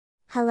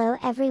Hello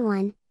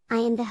everyone, I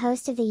am the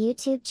host of the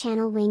YouTube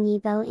channel Wang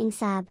YIBO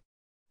ENGSUB.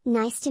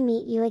 Nice to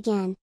meet you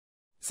again.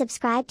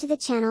 Subscribe to the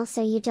channel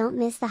so you don't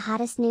miss the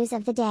hottest news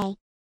of the day.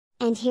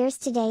 And here's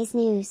today's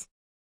news.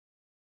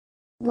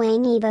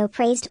 Wang YIBO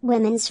praised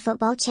women's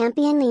football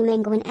champion Li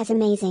Mengwen as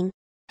amazing.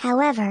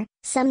 However,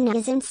 some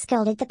netizens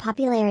scolded the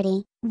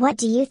popularity. What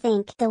do you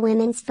think? The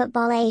Women's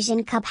Football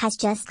Asian Cup has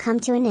just come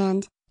to an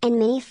end, and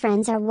many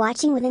friends are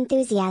watching with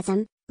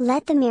enthusiasm.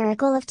 Let the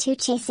miracle of 2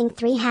 chasing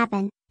 3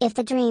 happen. If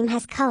the dream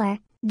has color,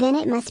 then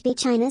it must be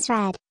China's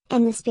red,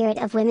 and the spirit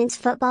of women's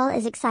football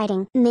is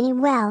exciting. Many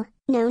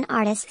well-known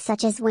artists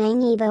such as Wang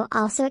Yibo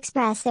also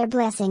express their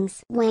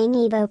blessings. Wang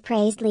Yibo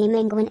praised Li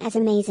Mengwen as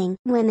amazing.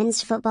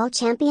 Women's football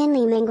champion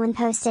Li Mengwen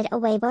posted a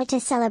Weibo to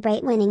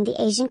celebrate winning the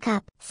Asian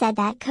Cup. Said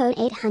that code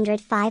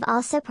 805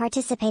 also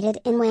participated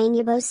in Wang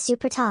Yibo's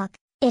Super Talk.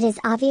 It is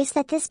obvious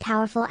that this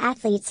powerful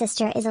athlete's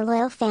sister is a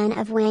loyal fan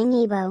of Wang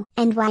Yibo.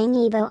 And Wang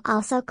Yibo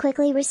also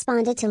quickly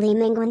responded to Li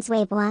Mengwen's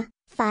Weibo.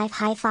 5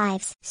 high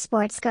fives.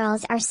 Sports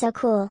girls are so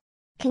cool.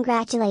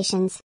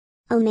 Congratulations.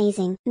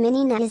 Amazing.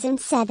 Many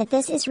netizens said that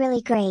this is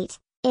really great.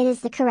 It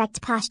is the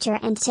correct posture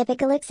and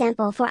typical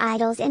example for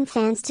idols and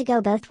fans to go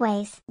both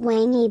ways.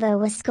 Wang Yibo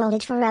was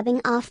scolded for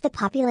rubbing off the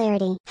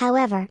popularity.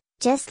 However,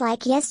 just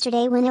like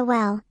yesterday when a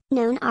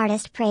well-known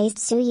artist praised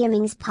Su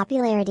Yiming's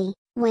popularity,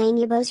 Wang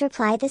Yibo's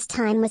reply this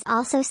time was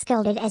also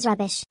scolded as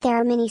rubbish. There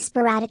are many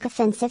sporadic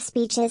offensive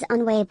speeches on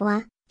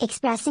Weibo,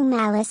 expressing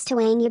malice to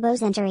Wang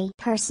Yibo's injury.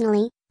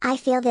 Personally, I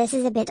feel this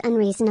is a bit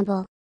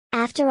unreasonable.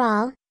 After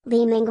all,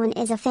 Li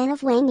Mengwen is a fan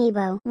of Wang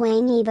Yibo.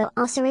 Wang Yibo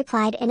also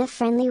replied in a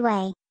friendly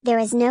way, "There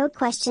is no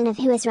question of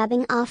who is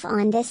rubbing off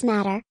on this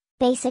matter,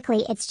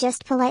 basically it's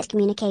just polite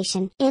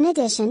communication." In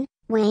addition,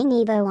 Wang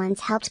Yibo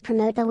once helped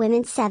promote the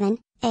women's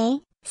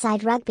 7A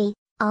side rugby.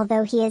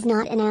 Although he is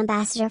not an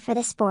ambassador for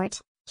the sport,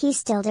 he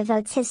still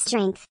devotes his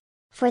strength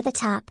for the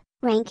top,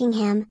 ranking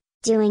him.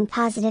 Doing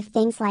positive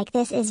things like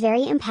this is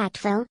very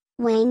impactful.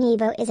 Wang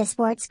Yibo is a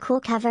sports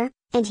cool cover,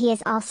 and he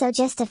is also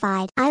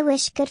justified. I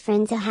wish good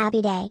friends a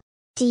happy day.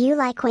 Do you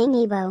like Wang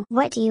Yibo?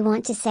 What do you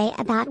want to say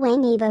about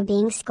Wang Yibo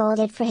being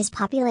scolded for his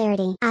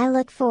popularity? I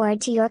look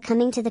forward to your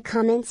coming to the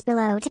comments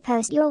below to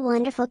post your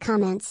wonderful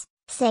comments.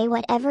 Say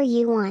whatever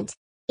you want.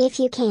 If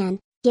you can,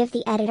 give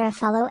the editor a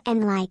follow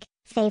and like,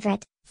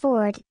 favorite,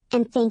 forward,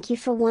 and thank you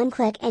for 1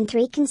 click and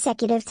 3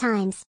 consecutive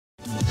times.